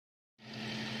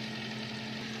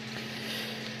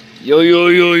Yo,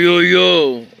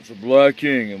 it's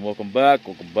DaBLackKing, and welcome back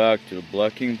to the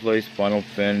DaBLackKing Plays Final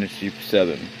Fantasy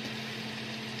VII.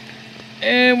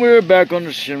 And we're back on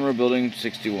the Shinra Building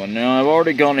 61. Now, I've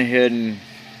already gone ahead and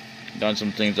done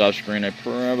some things off screen I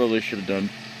probably should have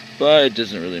done, but it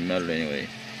doesn't really matter anyway.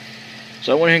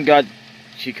 So I went ahead and got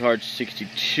key card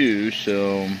 62,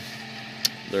 so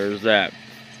there's that.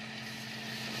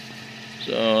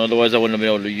 So otherwise I wouldn't have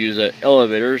been able to use that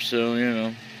elevator, so you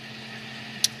know.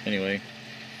 Anyway,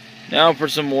 now for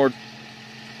some more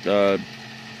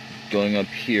going up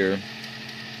here.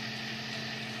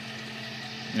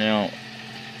 Now,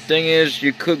 thing is,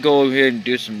 you could go ahead and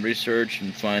do some research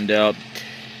and find out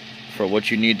for what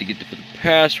you need to get to put the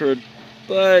password,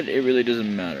 but it really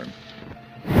doesn't matter.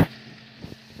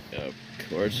 Of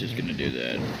course, it's gonna do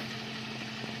that.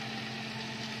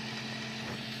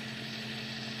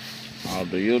 How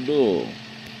do you do?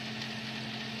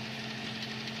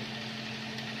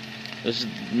 This is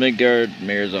Midgard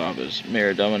Mayor's office.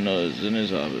 Mayor Domino is in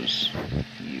his office.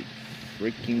 You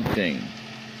freaking thing.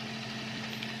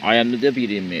 I am the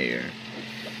deputy mayor.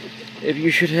 If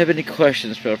you should have any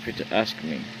questions, feel free to ask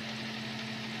me.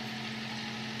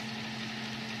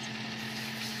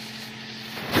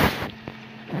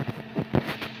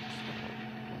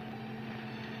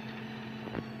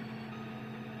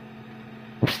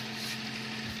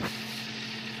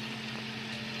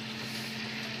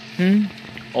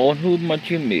 On who might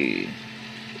you mean?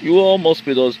 You all must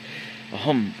be those.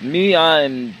 Me,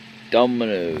 I'm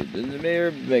Domino, the mayor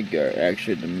of Midgard.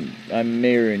 Actually, I'm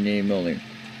mayor in name only.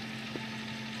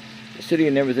 The city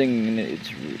and everything in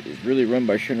it's really run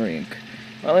by Shinra Inc.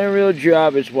 My only real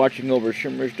job is watching over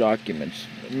Shinra's documents.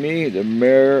 Me, the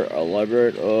mayor, a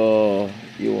library. Oh,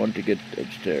 you want to get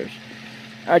upstairs?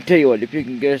 I tell you what, if you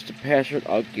can guess the password,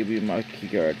 I'll give you my key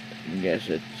card. Guess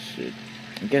it.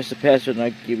 Guess the password and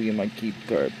I'll give you my key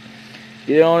card.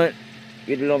 Get on it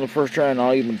the first try, and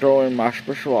I'll even throw in my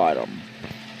special item.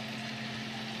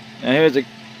 Now here's a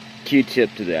key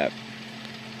tip to that.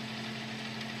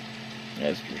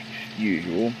 As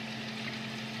usual.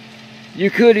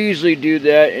 You could easily do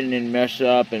that and then mess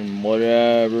up and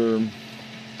whatever.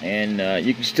 And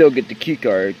you can still get the key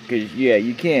card, because yeah,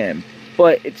 you can.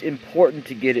 But it's important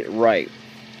to get it right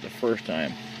the first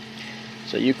time.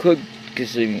 So you could,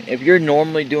 because if you're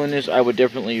normally doing this, I would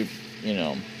definitely, you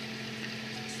know,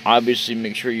 obviously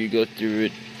make sure you go through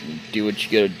it and do what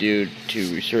you gotta do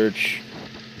to research.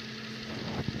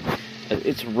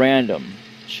 It's random.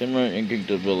 Shinra Inc.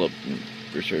 Development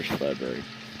Research Library.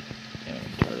 Yeah,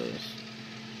 I'm tired of this.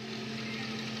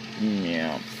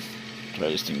 Yeah. Try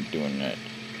this thing doing that.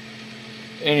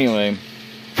 Anyway.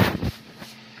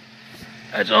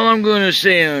 That's all I'm gonna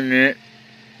say on that.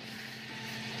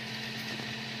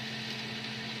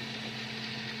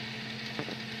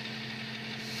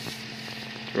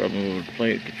 Problem with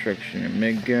plate construction in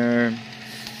Midgard.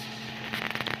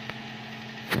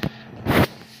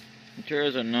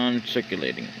 Materials are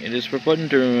non-circulating. It is forbidden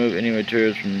to remove any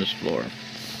materials from this floor.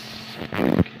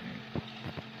 Okay.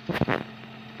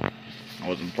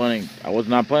 I was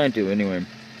not planning to anyway.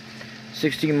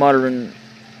 16 Modern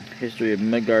History of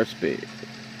Midgard Space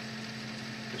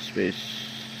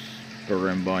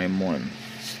Program Volume 1.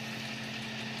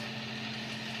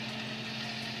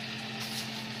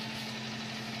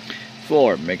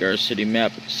 Midgard City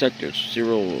Map, Sectors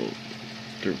 0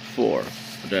 through 4,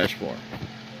 -4.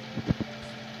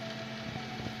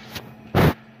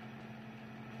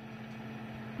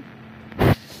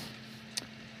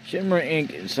 Shinra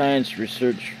Inc. Science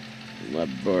Research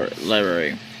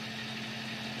Library.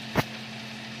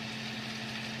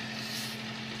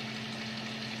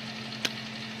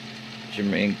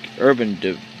 Shinra Inc. Urban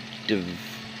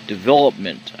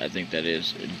Development, I think that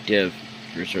is, Dev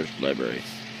Research Library.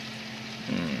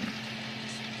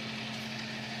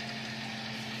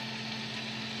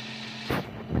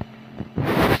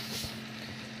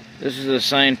 This is a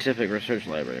scientific research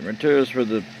library. Materials for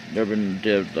the Urban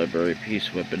Dev Library,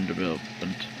 Peace Weapon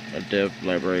Development, Dev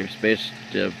Library, Space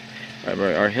Dev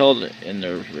Library are held in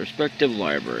their respective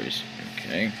libraries.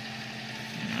 Okay.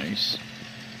 Nice.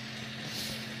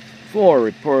 4.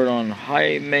 Report on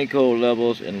high Mako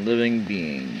levels in living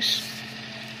beings.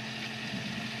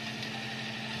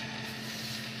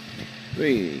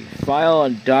 3. File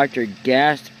on Dr.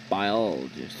 Gast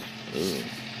Biologist. Ooh.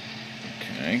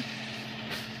 Okay.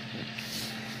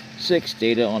 6.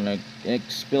 Data on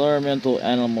experimental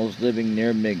animals living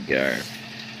near Midgard.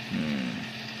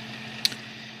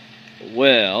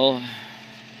 Well,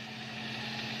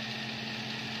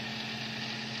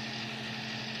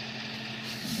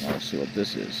 let's see what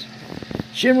this is.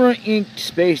 Shinra Inc.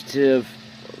 Space Dev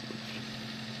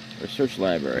Research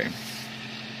Library.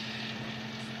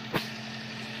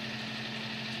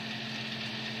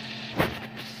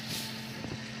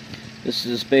 This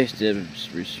is a Space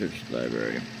Dev's Research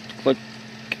Library. Click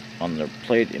on the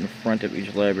plate in front of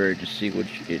each library to see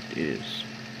which it is.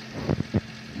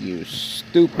 You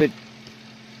stupid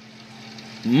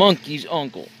monkey's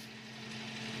uncle.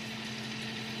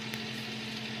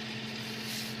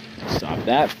 Stop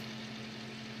that.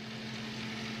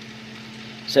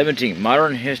 17.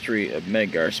 Modern History of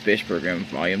Medgar Space Program,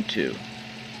 Volume 2.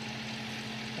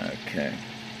 Okay.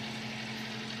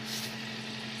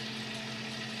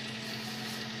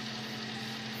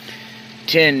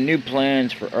 New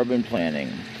plans for urban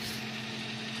planning.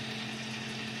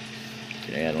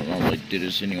 Okay, I don't normally do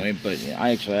this anyway, but yeah,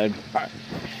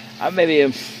 I maybe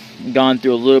have gone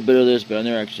through a little bit of this, but I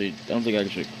don't think I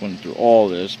actually went through all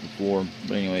this before.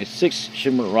 But anyway, 6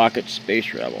 Shimmer rocket space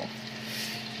travel.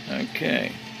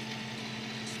 Okay.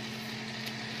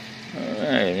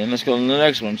 Alright, then let's go to the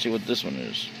next one and see what this one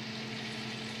is.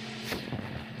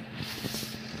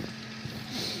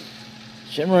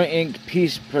 Shimmer Inc.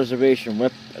 Peace Preservation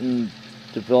Weapons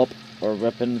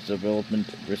Development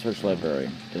Research Library.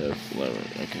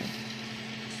 Okay.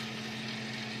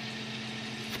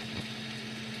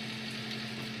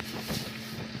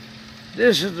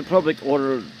 This is the Public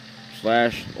Order /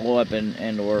 Weapon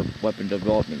and/or Weapon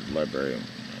Development Library.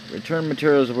 Return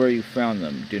materials where you found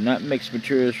them. Do not mix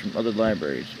materials from other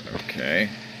libraries. Okay.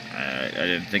 I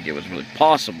didn't think it was really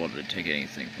possible to take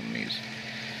anything from these.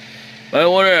 But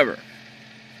whatever.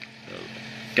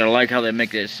 Gotta like how they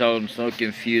make it so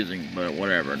confusing, but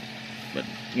whatever. But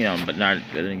not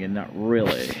really.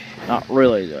 Not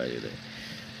really though either.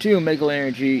 2. Medical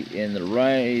energy and the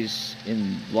rise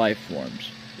in life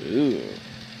forms. Ooh.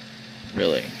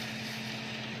 Really.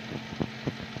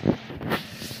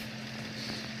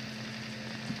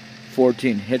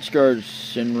 "14. Hedgegard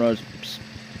Shinra's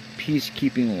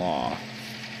peacekeeping law."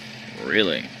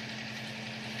 Really.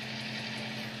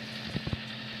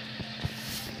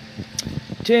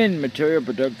 10. Material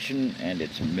production and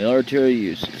its military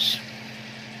uses.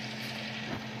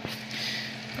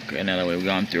 Okay, now that we've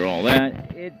gone through all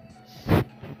that, it's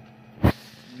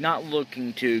not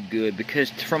looking too good,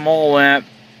 because from all that,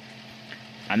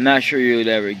 I'm not sure you would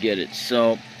ever get it.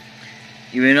 So,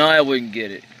 even I wouldn't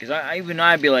get it, because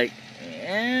I'd be like,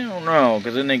 I don't know,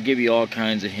 because then they give you all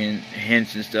kinds of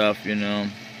hints and stuff, you know.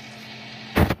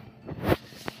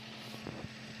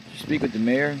 Speak with the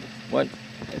mayor? What?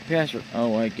 Pastor?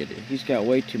 Oh, I get it. He's got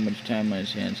way too much time on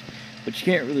his hands. But you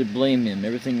can't really blame him.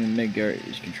 Everything in Midgard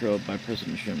is controlled by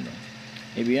President Shimra.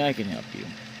 Maybe I can help you.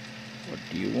 What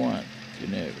do you want?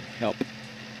 Help.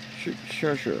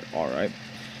 Sure. Alright.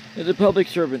 As a public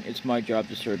servant, it's my job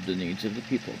to serve the needs of the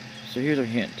people. So here's a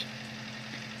hint.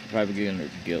 Private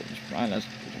guild. That's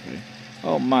okay.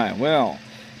 Oh my, well,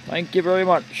 thank you very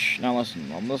much. Now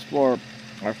listen, on this floor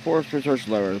are 4 research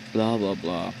libraries, blah blah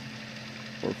blah.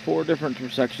 For 4 different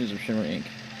sections of Shimmer Inc.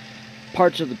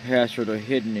 Parts of the password are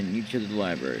hidden in each of the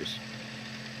libraries.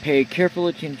 Pay careful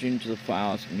attention to the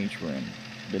files in each room.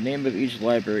 The name of each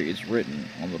library is written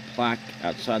on the plaque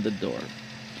outside the door. What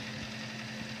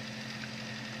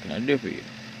can I do for you?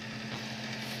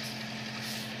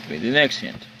 Okay, the next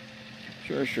hint.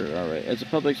 Sure, alright. As a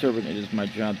public servant, it is my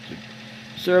job to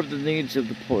serve the needs of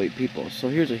the people. So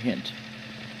here's a hint.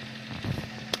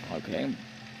 Okay.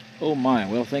 Oh my,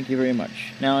 well thank you very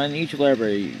much. Now in each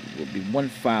library will be 1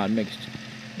 file mixed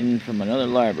in from another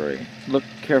library. Look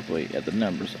carefully at the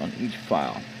numbers on each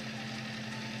file.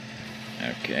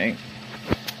 Okay.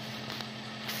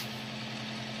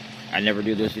 I never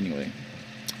do this anyway.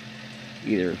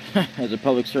 Either. As a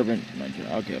public servant,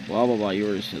 okay, blah blah blah, you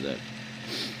already said that.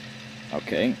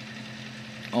 Okay.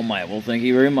 Oh my, well thank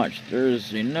you very much.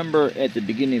 There's a number at the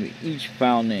beginning of each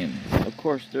file name. Of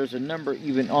course, there's a number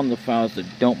even on the files that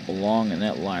don't belong in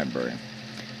that library.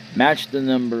 Match the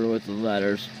number with the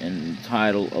letters and the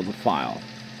title of the file.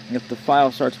 If the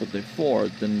file starts with a 4,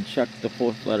 then check the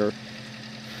 4th letter.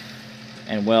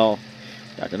 And well, ...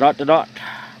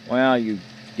 Well, you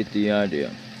get the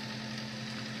idea.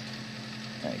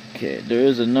 Okay, there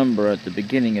is a number at the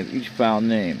beginning of each file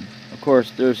name. Of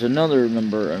course, there's another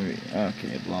number,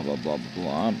 okay, blah, blah, blah, blah,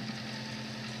 blah.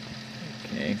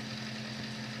 Okay.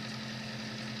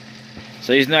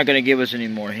 So he's not going to give us any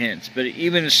more hints. But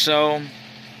even so,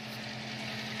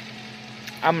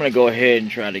 I'm going to go ahead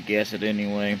and try to guess it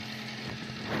anyway.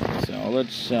 So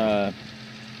let's, do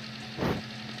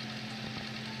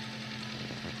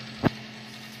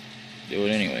it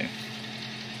anyway.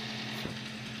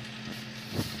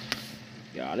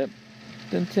 Got it?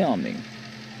 Then tell me.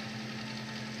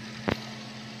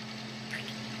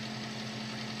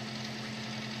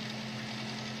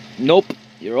 Nope,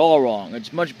 you're all wrong.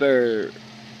 It's much better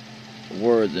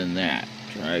word than that.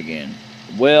 Try again.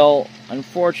 Well,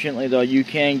 unfortunately though, you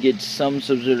can get some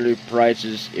subsidiary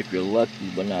prices if you're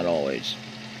lucky, but not always.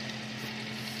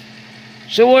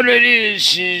 So what it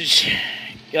is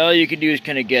all you can do is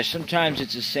kind of guess. Sometimes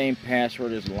it's the same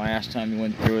password as the last time you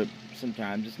went through it.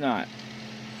 Sometimes it's not.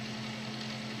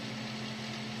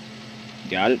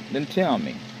 Got it? Then tell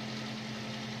me.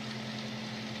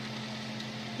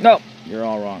 Nope, you're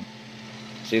all wrong.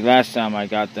 See, last time I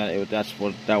got that,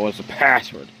 that was the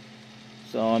password.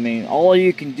 So, I mean, all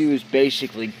you can do is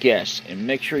basically guess and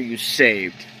make sure you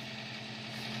saved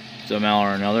somehow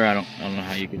or another. I don't know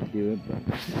how you can do it, but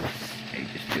you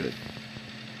just do it.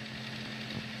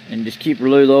 And just keep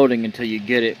reloading until you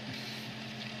get it.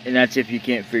 And that's if you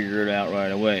can't figure it out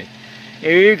right away.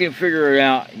 If you can figure it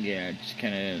out, yeah, just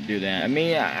kind of do that. I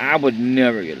mean, I would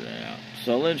never get it out.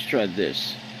 So let's try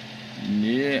this.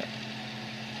 Yeah.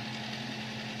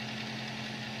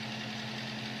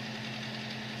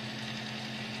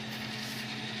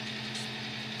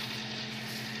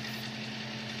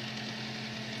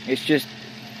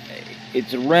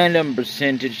 It's a random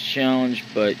percentage challenge,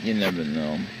 but you never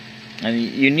know. I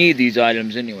mean, you need these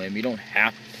items anyway. I mean, you don't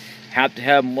have to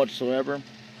have them whatsoever.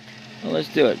 Well, let's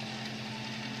do it.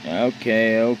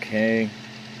 Okay.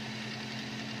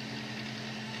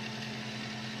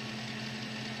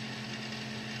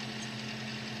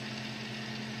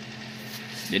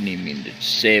 Didn't even mean to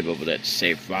save over that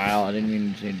save file. I didn't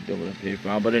mean to save over that save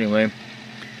file, but anyway.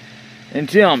 And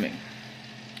tell me.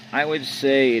 I would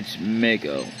say it's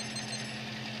Mako.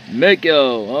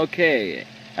 Mako, okay.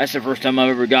 That's the first time I've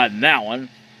ever gotten that one.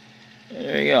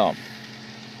 There you go.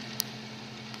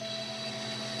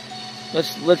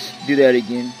 Let's do that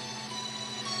again.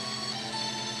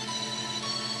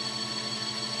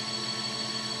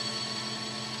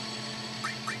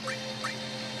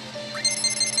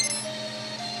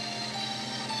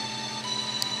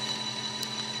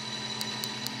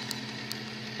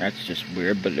 That's just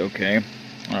weird, but okay.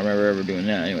 I don't remember ever doing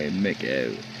that. Anyway,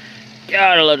 Mako.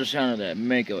 God, I love the sound of that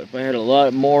Mako. If I had a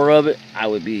lot more of it, I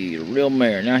would be a real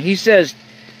mayor. Now, he says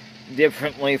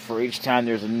differently for each time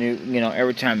there's a new,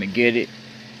 every time you get it.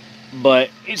 But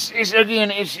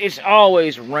it's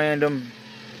always random.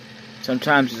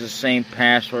 Sometimes it's the same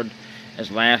password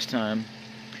as last time.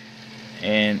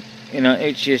 And,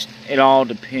 it all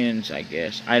depends, I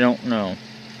guess. I don't know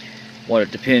what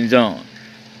it depends on.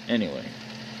 Anyway.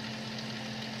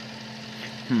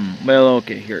 Well,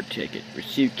 okay, here, ticket.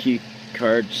 Receive key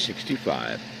card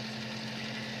 65.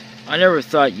 I never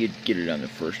thought you'd get it on the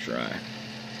first try.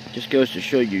 Just goes to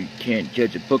show you can't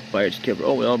judge a book by its cover.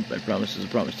 Oh, well, I promise is a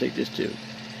promise. Take this, too.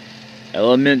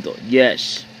 Elemental,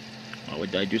 yes. Why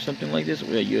would I do something like this?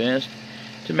 Well, you asked.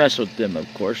 To mess with them,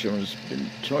 of course. Everyone's been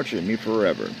torturing me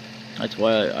forever. That's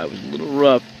why I was a little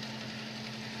rough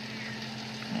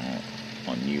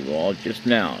on you all just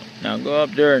now. Now go up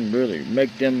there and really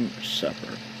make them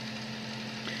suffer.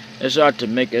 This ought to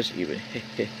make us even.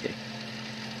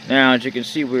 Now, as you can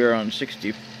see, we are on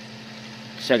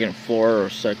 62nd floor, or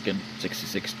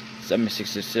 66th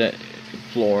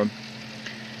floor.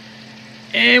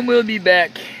 And we'll be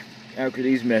back after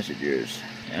these messages.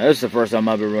 Now, this is the first time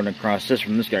I've ever run across this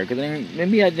from this guy, because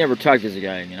maybe I'd never talked to this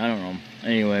guy again. I don't know.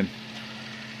 Anyway,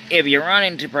 if you run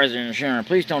into President Sharon,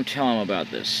 please don't tell him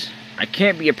about this. I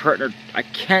can't be a partner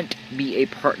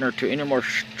to any more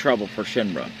trouble for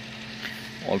Shinra.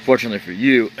 Well, unfortunately for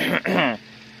you,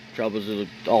 trouble is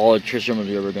all Shinra's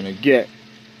ever gonna get.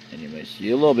 Anyway, see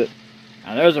you a little bit.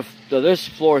 Now this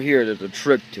floor here, there's a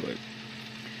trick to it.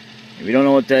 If you don't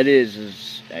know what that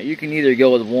is you can either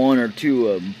go with one or two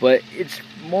of them, but it's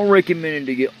more recommended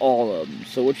to get all of them.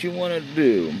 So what you want to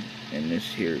do in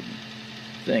this here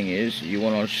thing is, you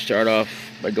want to start off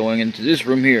by going into this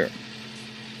room here.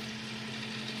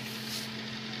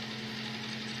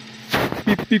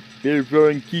 Beep beep,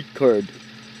 verifying key card.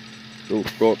 You are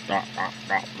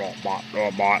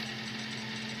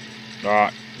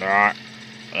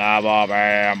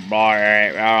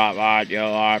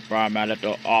permitted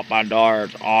to open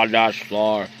doors on this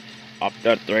floor up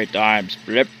to 3 times.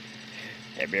 Blip.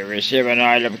 If you receive an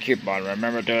item coupon,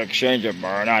 remember to exchange it for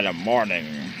an item warning.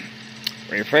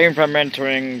 Refrain from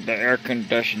entering the air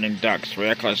conditioning ducts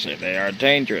recklessly. They are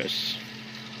dangerous.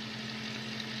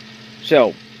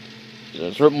 So,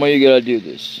 there's a certain way you gotta do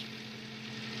this.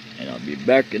 And I'll be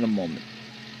back in a moment.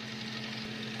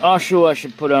 Also, I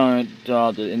should put on it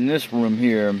in this room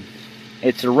here.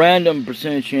 It's a random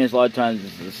percentage chance. A lot of times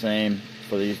it's the same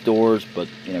for these doors, but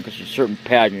because there's a certain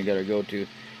pattern you gotta go to.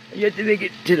 You have to make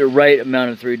it to the right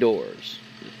amount of 3 doors.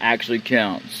 It actually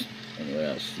counts. Anyway,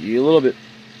 I'll see you a little bit.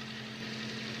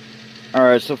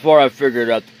 Alright, so far I've figured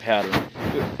out the pattern.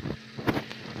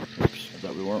 Oops, I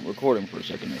thought we weren't recording for a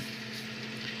second there.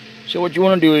 So what you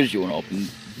want to do is you want to open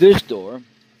this door.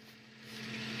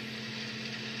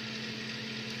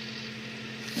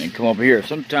 And come over here.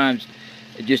 Sometimes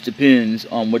it just depends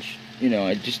on which, you know,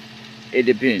 it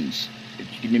depends.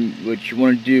 What you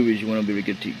want to do is you want to be able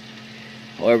to get to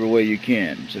however way you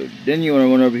can. So then you want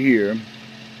to run over here.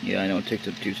 Yeah, I know it takes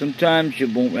up too. Sometimes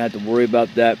you won't have to worry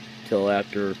about that till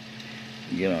after,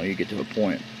 you know, you get to a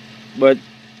point. But,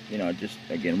 you know, just,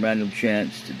 again, random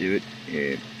chance to do it.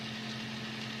 Yeah.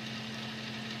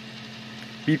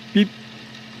 Beep, beep.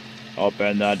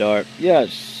 Open that door.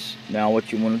 Yes. Now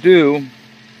what you want to do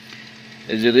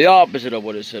is do the opposite of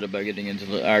what it said about getting into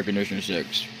the air conditioner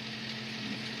 6.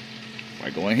 By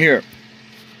going here.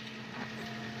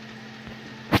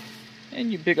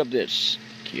 And you pick up this.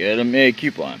 Get a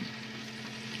coupon.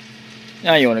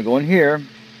 Now you want to go in here.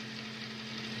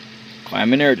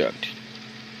 Climb an air duct.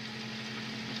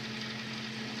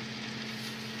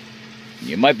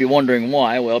 You might be wondering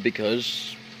why. Well,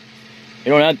 because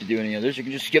you don't have to do any of this. You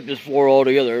can just skip this floor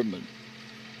altogether, but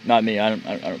not me. I don't,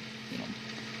 you know.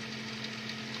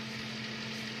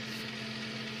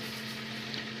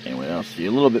 Anyway, I'll see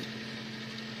you a little bit.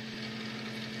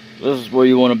 This is where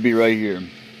you want to be right here.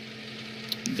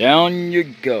 Down you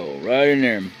go, right in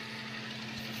there.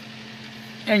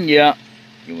 And yeah,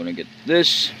 you want to get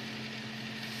this.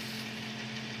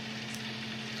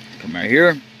 Come right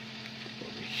here.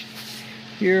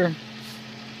 Here.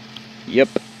 Yep,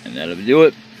 and that'll do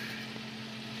it.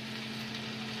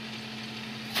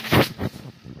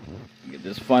 Get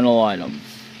this final item.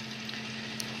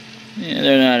 Yeah,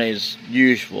 they're not as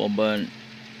useful, but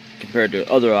compared to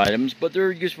other items, but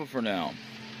they're useful for now.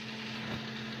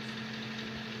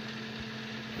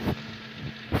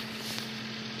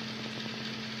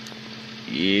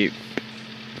 Yep.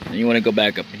 Then you want to go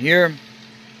back up here.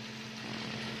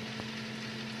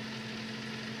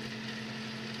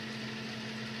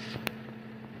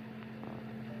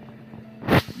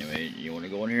 Anyway, you want to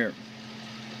go in here.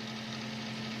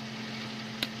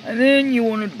 And then you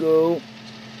want to go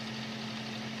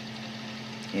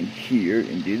in here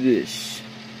and do this.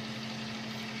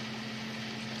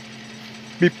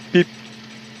 Beep, beep.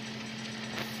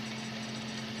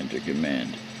 Enter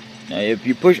command. Now if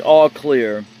you push all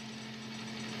clear,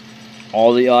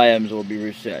 all the items will be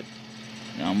reset.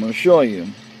 Now I'm going to show you.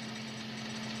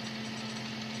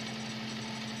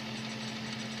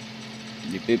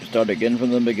 Beep, beep, start again from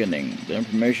the beginning. The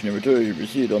information and materials you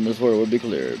received on this floor will be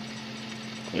cleared.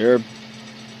 Clear?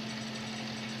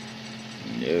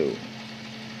 No.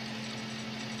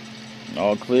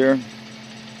 All clear?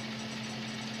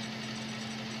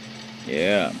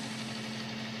 Yeah.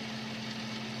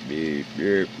 Beep,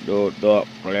 beep, do,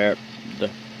 clear.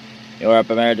 You are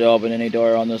permitted to open any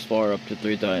door on this floor up to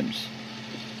 3 times.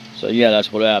 So yeah,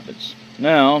 that's what happens.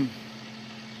 Now,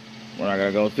 we're not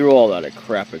gonna go through all that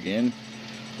crap again.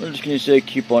 We're just gonna say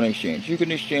coupon exchange. You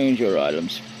can exchange your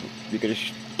items. You can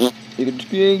exchange. You can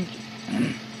exchange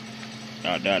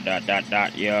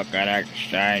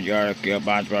your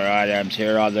coupons for items.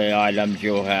 Here are the items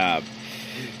you have.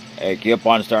 A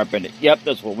coupon start pending. Yep,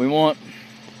 that's what we want.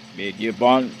 B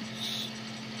coupon,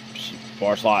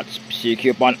 4 slots. C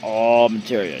coupon, all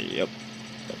material. Yep,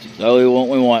 that's exactly what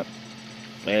we want.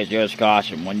 Please use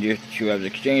caution when you have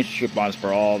exchanged coupons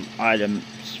for all items.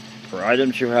 For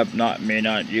items you have may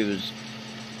not use.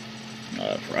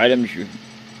 For items you.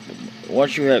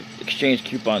 Once you have exchanged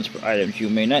coupons for items, you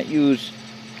may not use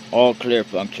all clear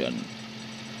function.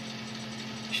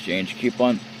 Exchange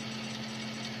coupon.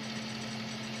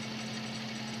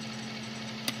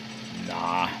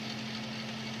 Nah.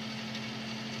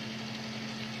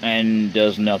 And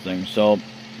does nothing. So,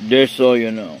 just so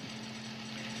you know.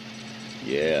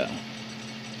 Yeah.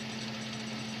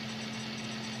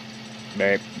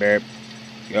 Beep, beep.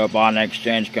 Coupon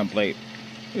exchange complete.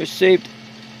 Received.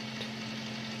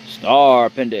 Star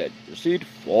pendant. Received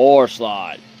 4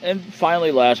 slot. And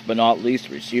finally, last but not least,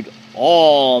 received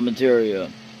all material.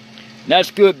 And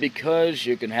that's good because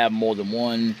you can have more than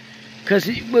one. Because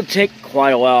it will take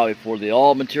quite a while before the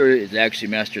all material is actually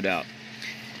mastered out.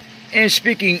 And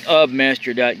speaking of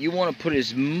mastered out, you want to put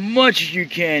as much as you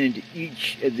can into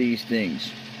each of these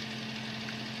things.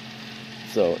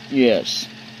 So, yes.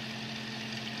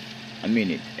 I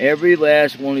mean it. Every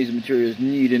last one of these materials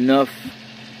need enough,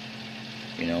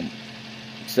 you know,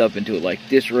 stuff into it, like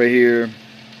this right here.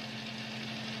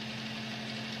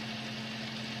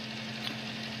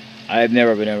 I've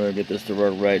never been able to get this to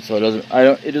work right, so it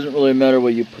doesn't really matter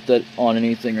whether you put that on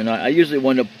anything or not. I usually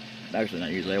wind up, actually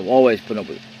not usually, I always put up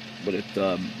with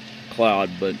cloud,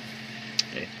 but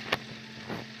hey.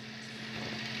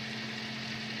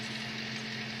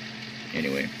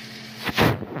 Anyway.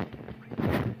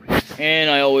 And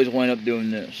I always wind up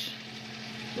doing this.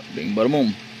 Bing, bada,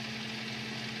 boom.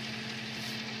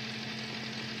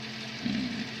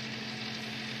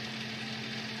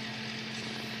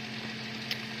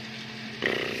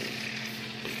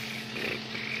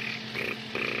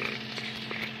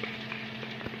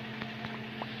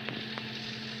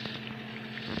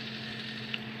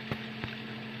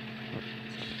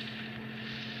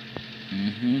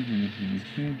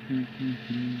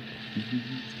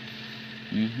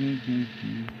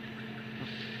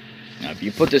 Now, if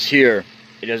you put this here,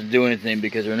 it doesn't do anything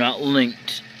because they're not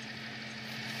linked.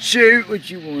 So, what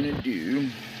you want to do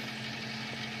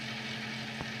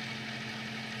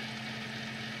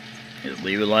is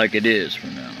leave it like it is for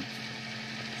now.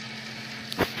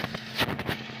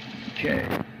 Okay.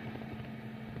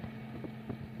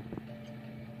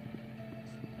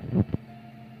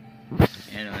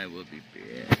 And I will be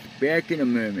back in a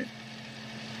moment.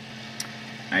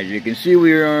 As you can see,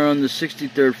 we are on the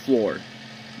 63rd floor.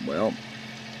 Well,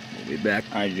 we'll be back.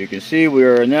 As you can see, we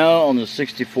are now on the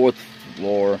 64th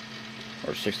floor,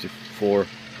 or 64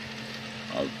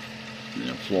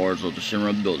 floors of the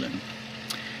Shimmer building.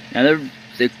 Now,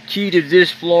 the key to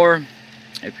this floor,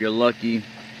 if you're lucky,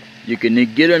 you can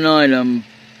get an item,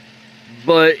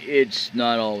 but it's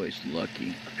not always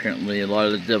lucky. Apparently, a lot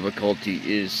of the difficulty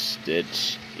is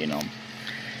that,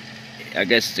 I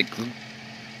guess it's a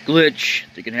glitch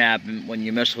that can happen when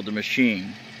you mess with the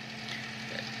machine.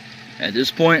 At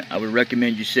this point, I would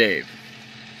recommend you save.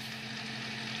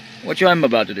 Which I'm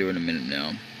about to do in a minute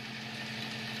now.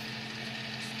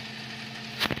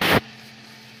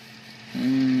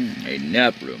 A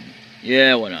nap room.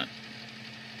 Yeah, why not?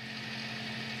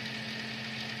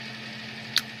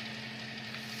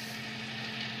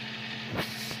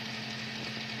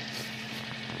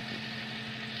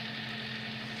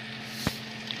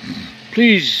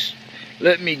 Please,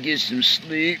 let me get some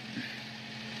sleep.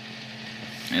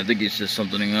 I think it says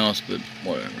something else, but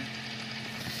whatever.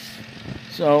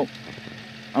 So,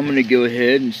 I'm gonna go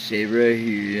ahead and save right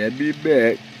here. I'll be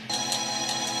back.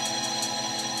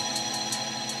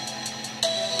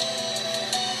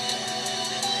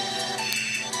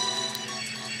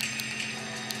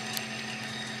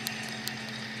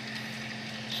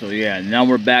 So yeah, now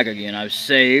we're back again. I've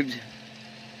saved.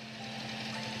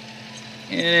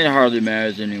 And it hardly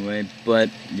matters anyway, but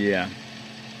yeah.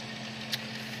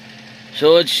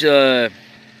 So let's do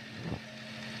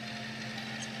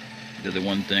the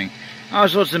one thing.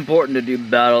 Also, it's important to do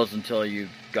battles until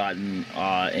you've gotten,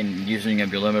 and using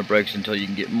of your limit breaks until you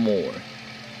can get more.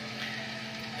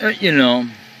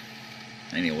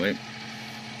 Anyway.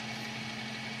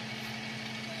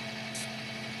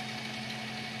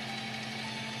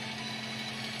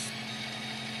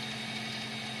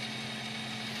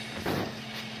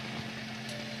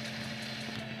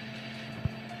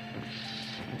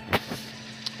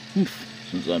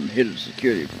 Since I'm head of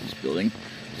security for this building,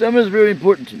 something is very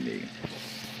important to me.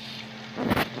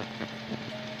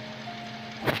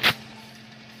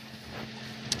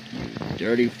 You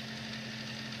dirty...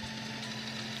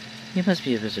 You must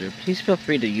be a visitor. Please feel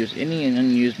free to use any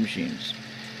unused machines.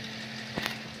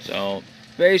 So,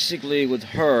 basically with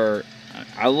her,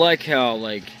 I like how,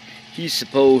 he's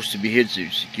supposed to be head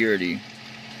of security.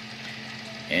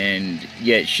 And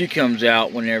yet she comes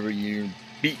out whenever you're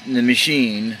beating the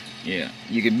machine. Yeah,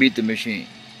 you can beat the machine.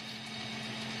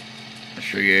 I'll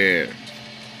show you here.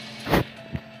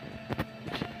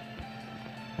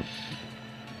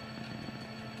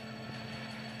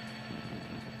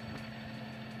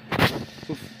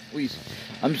 Please.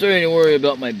 I'm starting to worry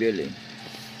about my belly.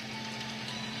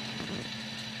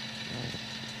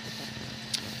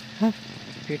 Huh?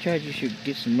 If you're tired, you should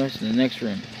get some rest in the next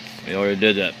room. We already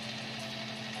did that.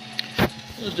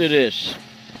 Let's do this.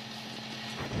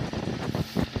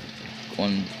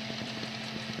 One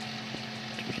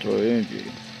to restore energy.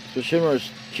 So Shimmer's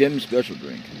Gem special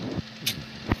drink.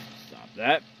 Stop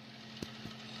that.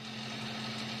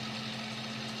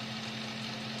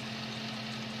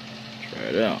 Try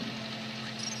it out.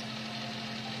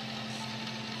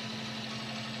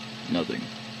 Nothing.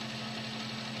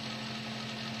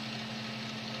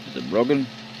 Is it broken?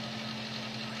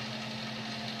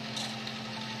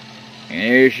 And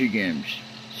here she comes.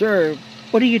 Sir,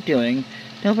 what are you doing?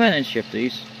 No violence here,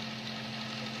 please.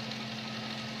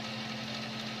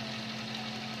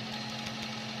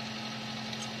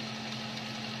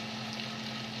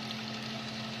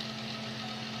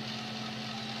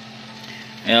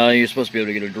 You're supposed to be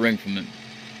able to get a drink from it.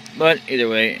 But either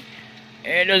way,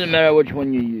 it doesn't matter which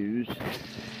one you use.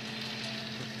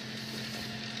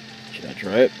 Should I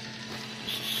try it?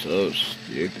 This is so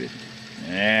stupid.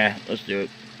 Yeah, let's do it.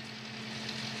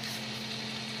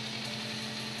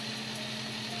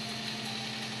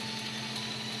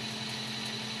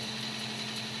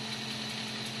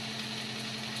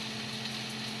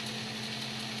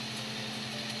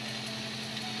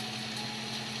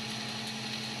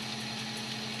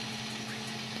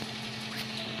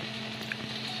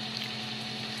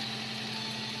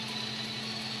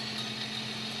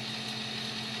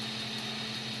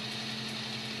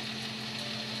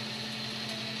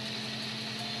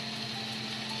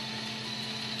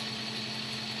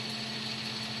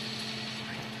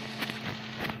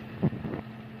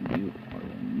 You are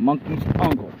the monkey's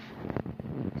uncle.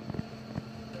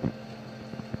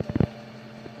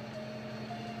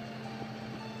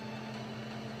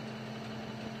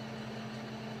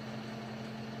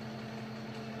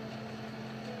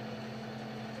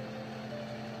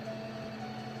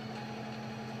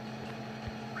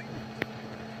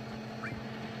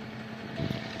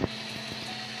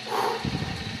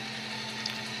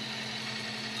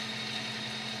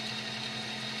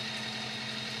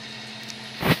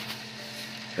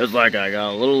 It's like I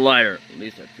got a little lighter. At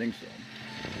least I think so.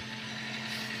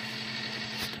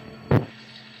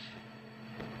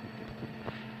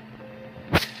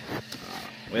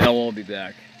 Well, we'll be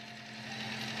back.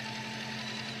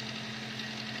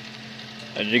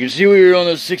 As you can see, we are on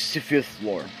the 65th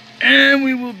floor. And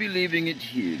we will be leaving it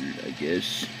here, I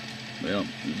guess. Well,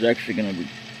 it's actually going to be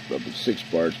up to 6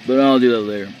 parts. But I'll do that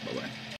later. Bye-bye.